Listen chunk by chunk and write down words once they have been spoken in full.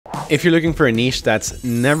If you're looking for a niche that's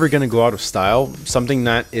never going to go out of style, something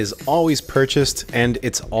that is always purchased and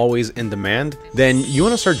it's always in demand, then you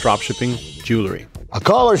want to start dropshipping jewelry. I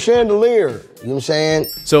call her chandelier, you know what I'm saying?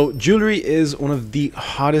 So jewelry is one of the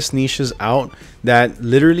hottest niches out that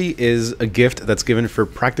literally is a gift that's given for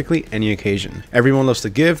practically any occasion. Everyone loves to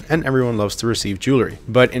give and everyone loves to receive jewelry.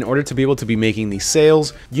 But in order to be able to be making these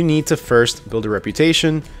sales, you need to first build a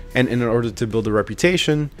reputation. And in order to build a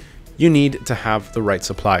reputation, you need to have the right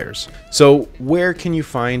suppliers. So where can you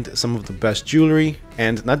find some of the best jewelry,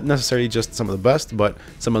 and not necessarily just some of the best, but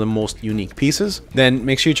some of the most unique pieces? Then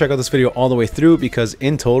make sure you check out this video all the way through, because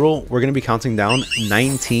in total, we're going to be counting down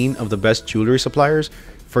 19 of the best jewelry suppliers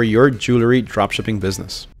for your jewelry dropshipping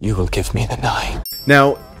business. You will give me the 9.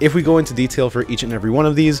 Now, if we go into detail for each and every one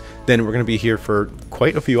of these, then we're going to be here for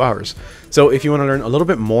quite a few hours. So if you want to learn a little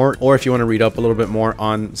bit more, or if you want to read up a little bit more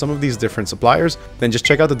on some of these different suppliers, then just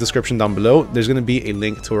check out the description down below. There's going to be a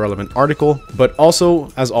link to a relevant article. But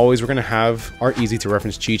also, as always, we're going to have our easy to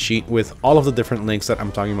reference cheat sheet with all of the different links that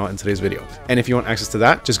I'm talking about in today's video. And if you want access to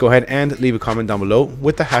that, just go ahead and leave a comment down below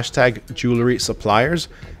with the hashtag jewelry suppliers,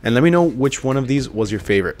 and let me know which one of these was your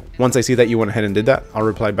favorite. Once I see that you went ahead and did that, I'll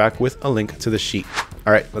reply back with a link to the sheet.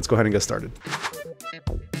 All right, let's go ahead and get started.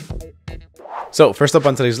 So first up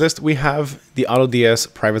on today's list, we have the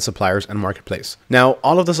AutoDS private suppliers and marketplace. Now,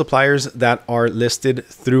 all of the suppliers that are listed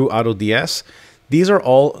through AutoDS, these are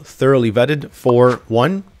all thoroughly vetted for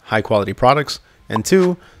 1, high quality products, and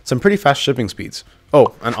 2, some pretty fast shipping speeds.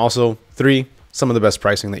 Oh, and also 3, some of the best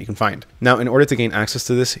pricing that you can find. Now, in order to gain access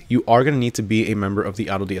to this, you are going to need to be a member of the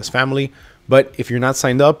AutoDS family. But if you're not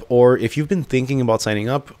signed up, or if you've been thinking about signing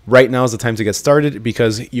up, right now is the time to get started,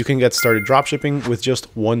 because you can get started dropshipping with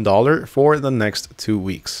just $1 for the next 2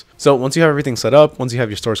 weeks. So once you have everything set up, once you have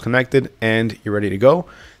your stores connected and you're ready to go,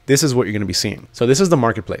 this is what you're going to be seeing. So this is the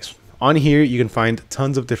marketplace. On here, you can find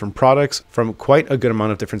tons of different products from quite a good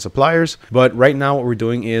amount of different suppliers. But right now what we're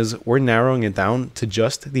doing is we're narrowing it down to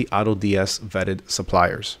just the AutoDS vetted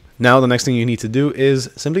suppliers. Now, the next thing you need to do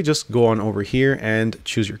is simply just go on over here and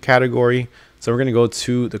choose your category. So we're going to go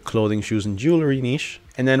to the clothing, shoes, and jewelry niche.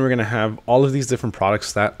 And then we're going to have all of these different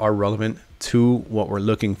products that are relevant to what we're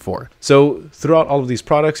looking for. So throughout all of these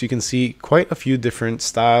products, you can see quite a few different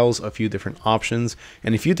styles, a few different options,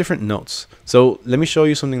 and a few different notes. So let me show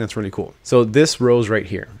you something that's really cool. So this rose right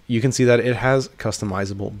here, you can see that it has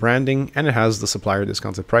customizable branding and it has the supplier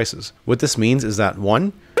discounted prices. What this means is that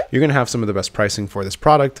 1, you're going to have some of the best pricing for this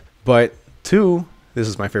product, but 2, this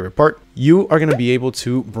is my favorite part, you are going to be able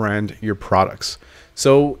to brand your products.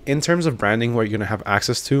 So in terms of branding, what you're going to have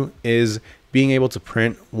access to is being able to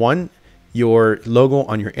print 1, your logo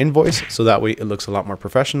on your invoice, so that way it looks a lot more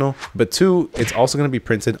professional. But 2, it's also going to be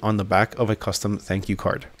printed on the back of a custom thank you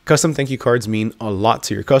card. Custom thank you cards mean a lot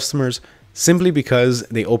to your customers, simply because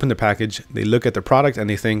they open the package, they look at the product and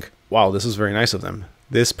they think, wow, this is very nice of them.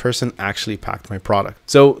 This person actually packed my product.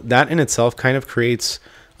 So that in itself kind of creates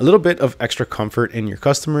a little bit of extra comfort in your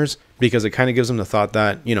customers, because it kind of gives them the thought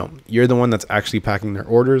that, you know, you're the one that's actually packing their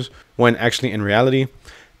orders, when actually in reality,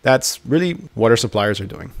 that's really what our suppliers are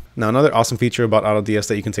doing. Now, another awesome feature about AutoDS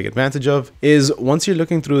that you can take advantage of is once you're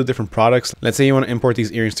looking through the different products, let's say you want to import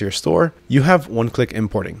these earrings to your store, you have one-click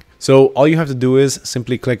importing. So all you have to do is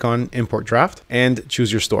simply click on import draft and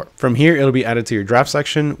choose your store. From here, it'll be added to your draft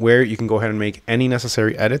section, where you can go ahead and make any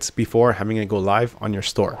necessary edits before having it go live on your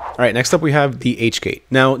store. All right, next up we have DHgate.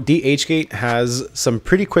 Now, DHgate has some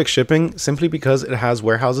pretty quick shipping, simply because it has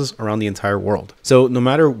warehouses around the entire world. So no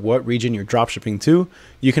matter what region you're drop shipping to,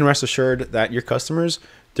 you can rest assured that your customers,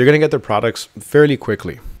 they're going to get their products fairly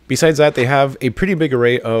quickly. Besides that, they have a pretty big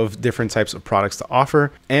array of different types of products to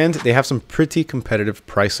offer, and they have some pretty competitive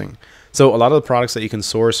pricing. So a lot of the products that you can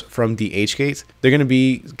source from DHgate, they're going to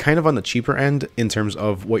be kind of on the cheaper end in terms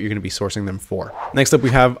of what you're going to be sourcing them for. Next up, we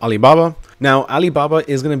have Alibaba. Now, Alibaba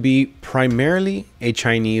is going to be primarily a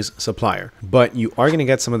Chinese supplier, but you are going to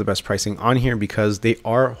get some of the best pricing on here because they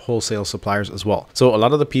are wholesale suppliers as well. So a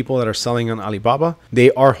lot of the people that are selling on Alibaba,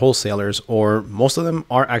 they are wholesalers, or most of them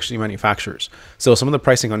are actually manufacturers. So some of the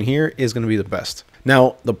pricing on here is going to be the best.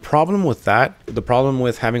 Now, the problem with that, the problem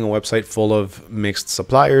with having a website full of mixed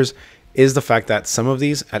suppliers, is the fact that some of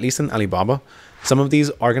these, at least in Alibaba, some of these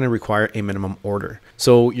are going to require a minimum order.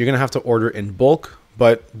 So you're going to have to order in bulk,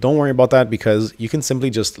 but don't worry about that, because you can simply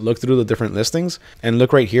just look through the different listings and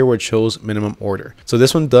look right here where it shows minimum order. So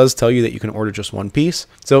this one does tell you that you can order just 1 piece.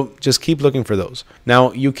 So just keep looking for those.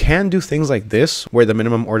 Now, you can do things like this where the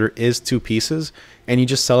minimum order is 2 pieces, and you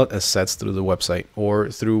just sell it as sets through the website or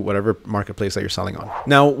through whatever marketplace that you're selling on.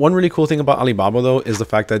 Now, one really cool thing about Alibaba though is the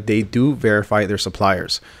fact that they do verify their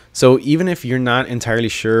suppliers. So even if you're not entirely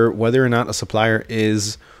sure whether or not a supplier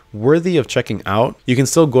is worthy of checking out, you can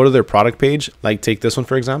still go to their product page, like take this one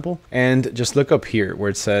for example, and just look up here where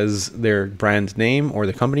it says their brand name or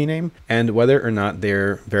the company name and whether or not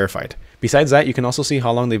they're verified. Besides that, you can also see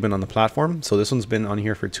how long they've been on the platform. So this one's been on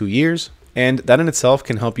here for 2 years. And that in itself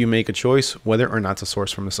can help you make a choice whether or not to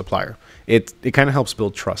source from a supplier. It kind of helps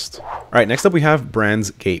build trust. All right, next up we have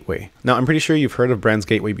Brands Gateway. Now, I'm pretty sure you've heard of Brands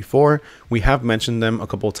Gateway before. We have mentioned them a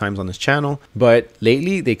couple of times on this channel, but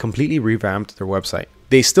lately they completely revamped their website.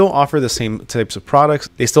 They still offer the same types of products.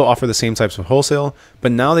 They still offer the same types of wholesale,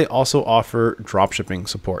 but now they also offer dropshipping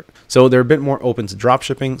support. So they're a bit more open to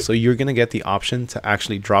dropshipping. So you're going to get the option to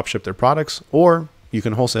actually dropship their products, or you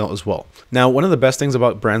can wholesale as well. Now, one of the best things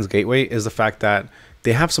about Brands Gateway is the fact that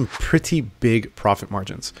they have some pretty big profit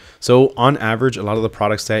margins. So on average, a lot of the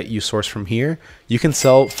products that you source from here, you can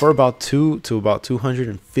sell for about 2 to about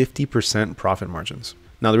 250% profit margins.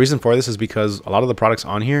 Now, the reason for this is because a lot of the products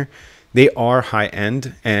on here, they are high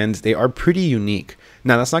end and they are pretty unique.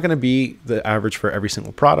 Now, that's not going to be the average for every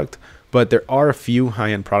single product, but there are a few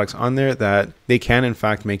high-end products on there that they can in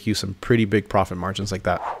fact make you some pretty big profit margins like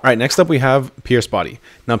that. All right, next up we have Pierce Body.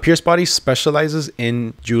 Now, Pierce Body specializes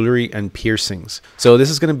in jewelry and piercings. So this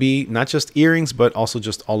is going to be not just earrings, but also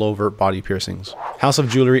just all over body piercings. House of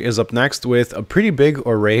Jewelry is up next with a pretty big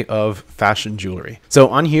array of fashion jewelry. So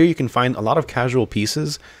on here, you can find a lot of casual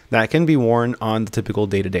pieces that can be worn on the typical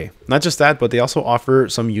day-to-day. Not just that, but they also offer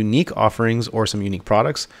some unique offerings or some unique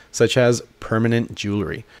products, such as permanent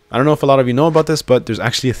jewelry. I don't know if a lot of you know about this, but there's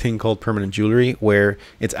actually a thing called permanent jewelry where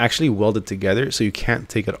it's actually welded together so you can't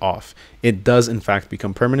take it off. It does in fact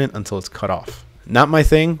become permanent until it's cut off. Not my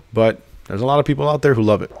thing, but there's a lot of people out there who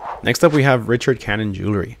love it. Next up, we have Richard Cannon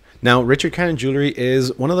Jewelry. Now, Richard Cannon Jewelry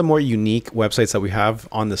is one of the more unique websites that we have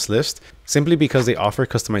on this list, simply because they offer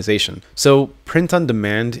customization. So print on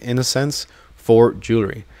demand in a sense for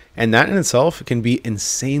jewelry. And that in itself can be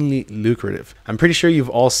insanely lucrative. I'm pretty sure you've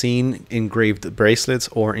all seen engraved bracelets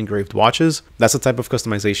or engraved watches. That's the type of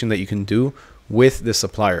customization that you can do with this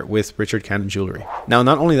supplier, with Richard Cannon Jewelry. Now,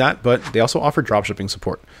 not only that, but they also offer dropshipping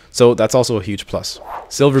support. So that's also a huge plus.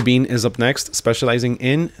 Silver Bean is up next, specializing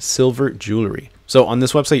in silver jewelry. So on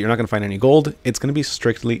this website, you're not going to find any gold. It's going to be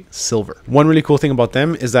strictly silver. One really cool thing about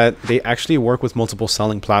them is that they actually work with multiple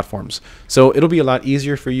selling platforms. So it'll be a lot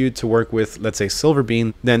easier for you to work with, let's say, Silver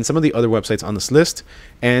Bean than some of the other websites on this list,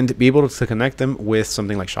 and be able to connect them with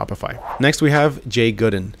something like Shopify. Next, we have J.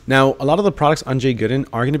 Gooden. Now, a lot of the products on J. Gooden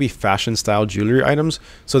are going to be fashion style jewelry items.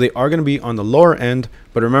 So they are going to be on the lower end,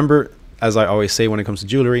 but remember, as I always say when it comes to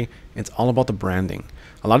jewelry, it's all about the branding.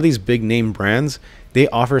 A lot of these big name brands, they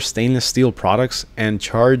offer stainless steel products and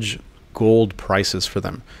charge gold prices for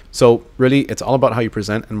them. So really, it's all about how you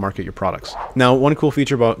present and market your products. Now, one cool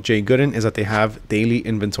feature about J. Gooden is that they have daily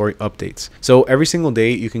inventory updates. So every single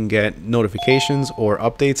day you can get notifications or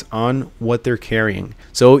updates on what they're carrying.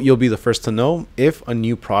 So you'll be the first to know if a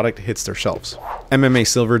new product hits their shelves.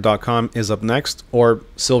 MMAsilver.com is up next, or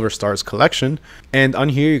Silver Stars Collection. And on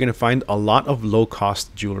here, you're going to find a lot of low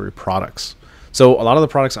cost jewelry products. So a lot of the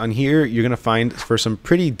products on here, you're going to find for some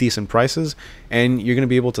pretty decent prices, and you're going to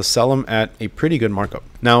be able to sell them at a pretty good markup.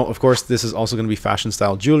 Now, of course, this is also going to be fashion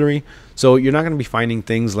style jewelry. So you're not going to be finding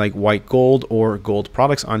things like white gold or gold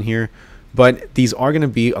products on here, but these are going to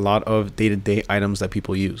be a lot of day-to-day items that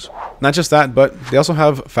people use. Not just that, but they also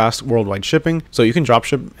have fast worldwide shipping, so you can drop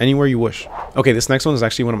ship anywhere you wish. Okay, this next one is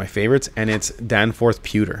actually one of my favorites, and it's Danforth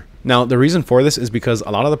Pewter. Now, the reason for this is because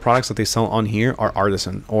a lot of the products that they sell on here are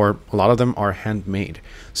artisan, or a lot of them are handmade.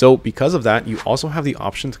 So because of that, you also have the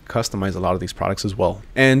option to customize a lot of these products as well.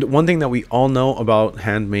 And one thing that we all know about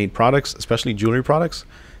handmade products, especially jewelry products,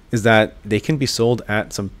 is that they can be sold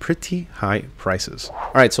at some pretty high prices.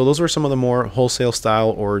 All right, so those were some of the more wholesale style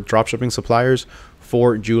or dropshipping suppliers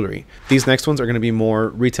for jewelry. These next ones are going to be more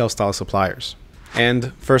retail style suppliers.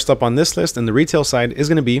 And first up on this list in the retail side is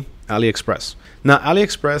going to be AliExpress. Now,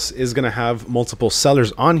 AliExpress is going to have multiple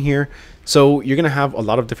sellers on here, so you're going to have a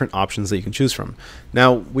lot of different options that you can choose from.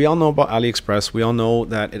 Now, we all know about AliExpress. We all know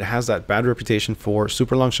that it has that bad reputation for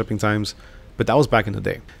super long shipping times, but that was back in the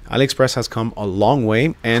day. AliExpress has come a long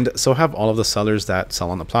way, and so have all of the sellers that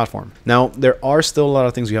sell on the platform. Now, there are still a lot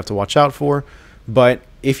of things you have to watch out for, but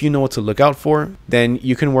if you know what to look out for, then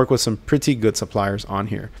you can work with some pretty good suppliers on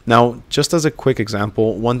here. Now, just as a quick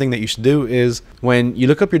example, one thing that you should do is when you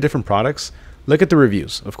look up your different products, Look at the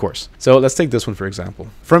reviews, of course. So let's take this one for example.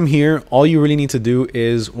 From here, all you really need to do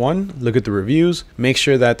is one, look at the reviews, make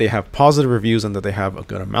sure that they have positive reviews and that they have a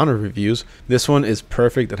good amount of reviews. This one is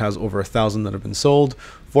perfect. It has over 1,000 that have been sold,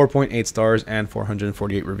 4.8 stars and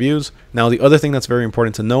 448 reviews. Now, the other thing that's very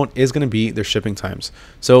important to note is going to be their shipping times.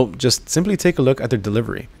 So just simply take a look at their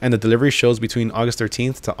delivery, and the delivery shows between August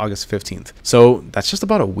 13th to August 15th. So that's just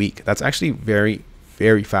about a week. That's actually very,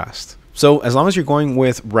 very fast. So as long as you're going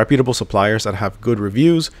with reputable suppliers that have good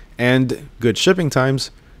reviews and good shipping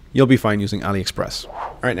times, you'll be fine using AliExpress.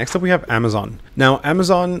 All right, next up we have Amazon. Now,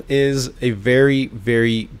 Amazon is a very,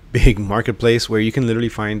 very big marketplace where you can literally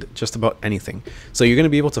find just about anything. So you're going to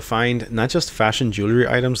be able to find not just fashion jewelry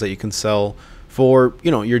items that you can sell for,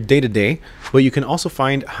 your day-to-day, but you can also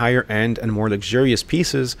find higher end and more luxurious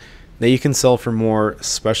pieces that you can sell for more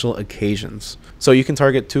special occasions. So you can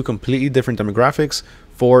target two completely different demographics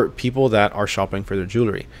for people that are shopping for their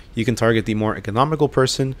jewelry. You can target the more economical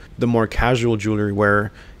person, the more casual jewelry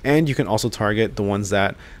wearer, and you can also target the ones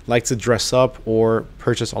that like to dress up or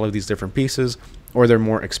purchase all of these different pieces, or they're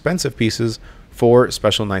more expensive pieces for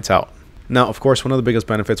special nights out. Now, of course, one of the biggest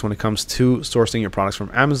benefits when it comes to sourcing your products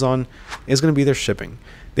from Amazon is going to be their shipping.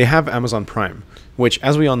 They have Amazon Prime, which,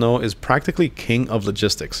 as we all know, is practically king of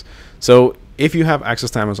logistics. So if you have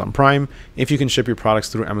access to Amazon Prime, if you can ship your products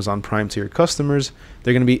through Amazon Prime to your customers,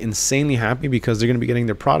 they're going to be insanely happy because they're going to be getting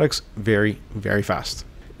their products very, very fast.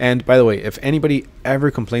 And by the way, if anybody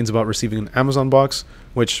ever complains about receiving an Amazon box,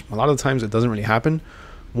 which a lot of the times it doesn't really happen,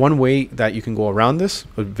 one way that you can go around this,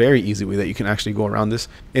 a very easy way that you can actually go around this,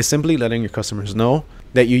 is simply letting your customers know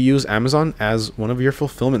that you use Amazon as one of your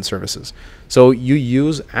fulfillment services. So you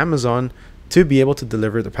use Amazon to be able to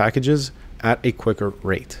deliver the packages at a quicker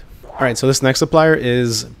rate. All right, so this next supplier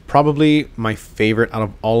is probably my favorite out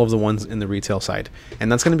of all of the ones in the retail side,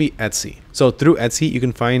 and that's going to be Etsy. So through Etsy, you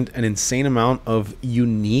can find an insane amount of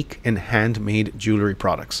unique and handmade jewelry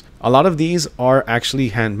products. A lot of these are actually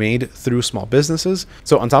handmade through small businesses.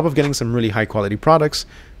 So on top of getting some really high quality products,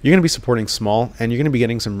 you're going to be supporting small, and you're going to be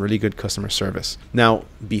getting some really good customer service. Now,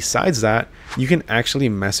 besides that, you can actually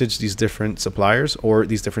message these different suppliers or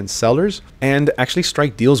these different sellers and actually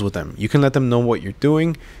strike deals with them. You can let them know what you're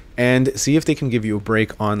doing and see if they can give you a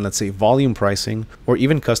break on, let's say, volume pricing, or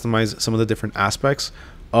even customize some of the different aspects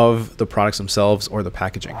of the products themselves or the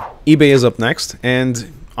packaging. eBay is up next,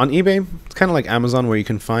 and on eBay, it's kind of like Amazon where you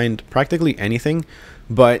can find practically anything,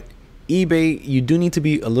 but eBay, you do need to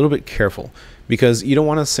be a little bit careful because you don't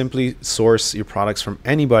want to simply source your products from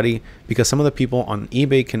anybody, because some of the people on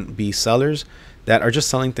eBay can be sellers that are just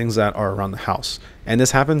selling things that are around the house. And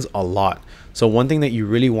this happens a lot. So one thing that you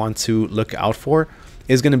really want to look out for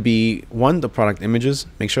is going to be, one, the product images.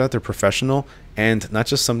 Make sure that they're professional and not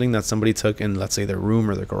just something that somebody took in, let's say, their room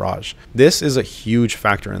or their garage. This is a huge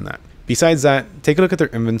factor in that. Besides that, take a look at their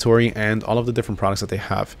inventory and all of the different products that they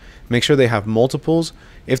have. Make sure they have multiples.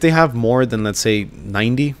 If they have more than, let's say,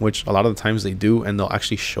 90, which a lot of the times they do, and they'll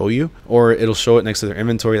actually show you, or it'll show it next to their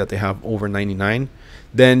inventory that they have over 99,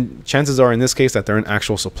 then chances are in this case that they're an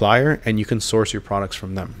actual supplier and you can source your products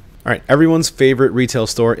from them. All right, everyone's favorite retail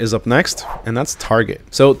store is up next, and that's Target.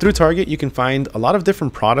 So through Target, you can find a lot of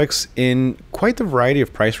different products in quite a variety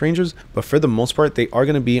of price ranges, but for the most part, they are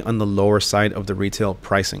going to be on the lower side of the retail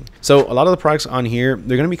pricing. So a lot of the products on here,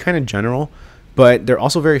 they're going to be kind of general, but they're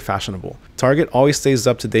also very fashionable. Target always stays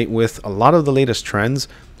up to date with a lot of the latest trends,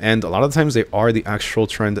 and a lot of the times they are the actual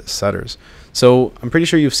trend setters. So I'm pretty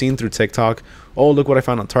sure you've seen through TikTok, oh, look what I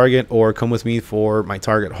found on Target, or come with me for my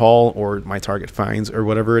Target haul or my Target finds or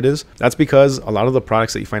whatever it is. That's because a lot of the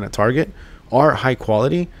products that you find at Target are high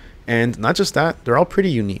quality, and not just that, they're all pretty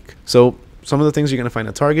unique. So some of the things you're going to find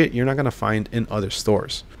at Target, you're not going to find in other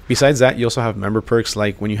stores. Besides that, you also have member perks,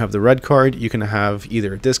 like when you have the red card, you can have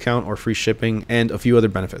either a discount or free shipping and a few other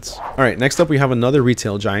benefits. All right, next up, we have another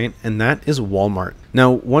retail giant, and that is Walmart.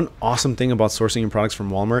 Now, one awesome thing about sourcing your products from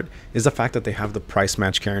Walmart is the fact that they have the price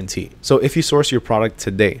match guarantee. So if you source your product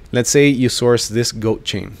today, let's say you source this goat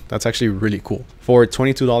chain, that's actually really cool, for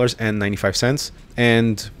 $22.95,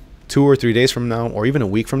 and 2 or 3 days from now, or even a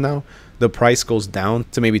week from now, the price goes down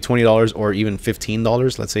to maybe $20 or even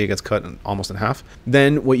 $15, let's say it gets cut almost in half,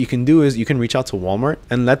 then what you can do is you can reach out to Walmart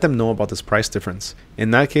and let them know about this price difference.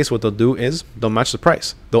 In that case, what they'll do is they'll match the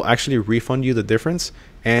price. They'll actually refund you the difference,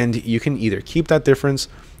 and you can either keep that difference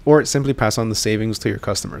or simply pass on the savings to your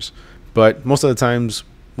customers. But most of the times,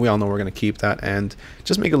 we all know we're going to keep that and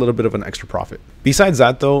just make a little bit of an extra profit. Besides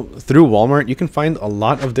that though, through Walmart, you can find a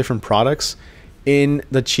lot of different products in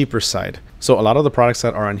the cheaper side. So a lot of the products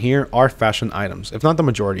that are on here are fashion items, if not the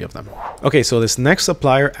majority of them. Okay, so this next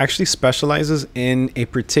supplier actually specializes in a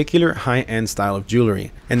particular high-end style of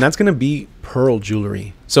jewelry, and that's going to be pearl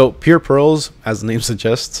jewelry. So Pure Pearls, as the name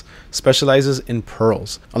suggests, specializes in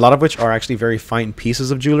pearls, a lot of which are actually very fine pieces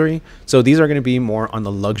of jewelry. So these are going to be more on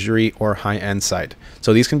the luxury or high-end side.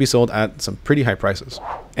 So these can be sold at some pretty high prices.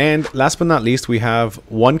 And last but not least, we have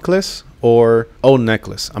Oneclis or O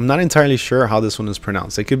Necklace. I'm not entirely sure how this one is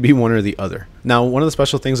pronounced. It could be one or the other. Now, one of the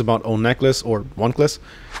special things about O Necklace or Oneclis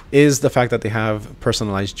is the fact that they have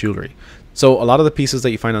personalized jewelry. So a lot of the pieces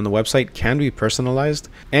that you find on the website can be personalized,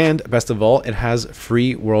 and best of all, it has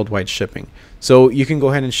free worldwide shipping. So you can go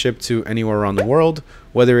ahead and ship to anywhere around the world,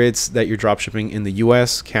 whether it's that you're drop shipping in the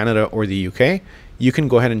US, Canada, or the UK. You can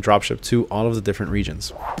go ahead and drop ship to all of the different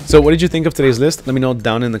regions. So what did you think of today's list? Let me know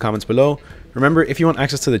down in the comments below. Remember, if you want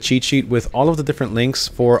access to the cheat sheet with all of the different links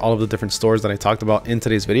for all of the different stores that I talked about in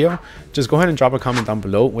today's video, just go ahead and drop a comment down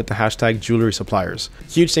below with the hashtag jewelry suppliers.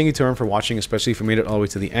 Huge thank you to everyone for watching, especially if you made it all the way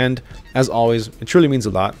to the end. As always, it truly means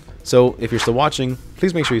a lot. So if you're still watching,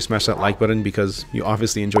 please make sure you smash that like button because you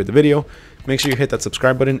obviously enjoyed the video. Make sure you hit that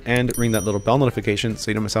subscribe button and ring that little bell notification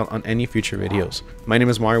so you don't miss out on any future videos. My name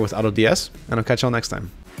is Mario with AutoDS, and I'll catch y'all next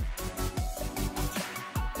time.